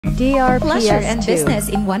DRPS Pleasure and 2. business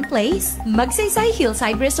in one place. Magsaysay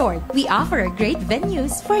Hillside Resort. We offer great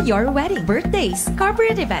venues for your wedding, birthdays,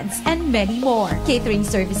 corporate events, and many more. Catering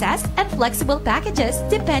services and flexible packages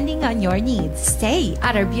depending on your needs. Stay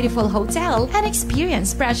at our beautiful hotel and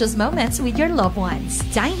experience precious moments with your loved ones.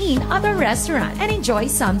 Dine in at our restaurant and enjoy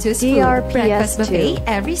sumptuous food. DRPS Breakfast buffet 2.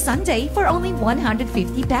 every Sunday for only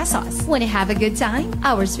 150 pesos. Want to have a good time?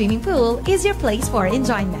 Our swimming pool is your place for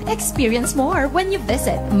enjoyment. Experience more when you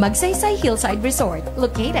visit Magsaysay Hillside Resort,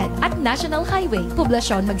 located at National Highway,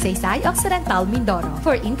 Poblacion Magsaysay, Occidental Mindoro.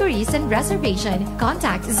 For inquiries and reservation,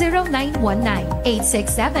 contact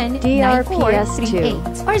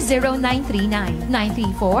 0919-867-9438 or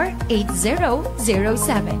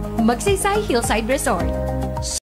 0939-934-8007. Magsaysay Hillside Resort.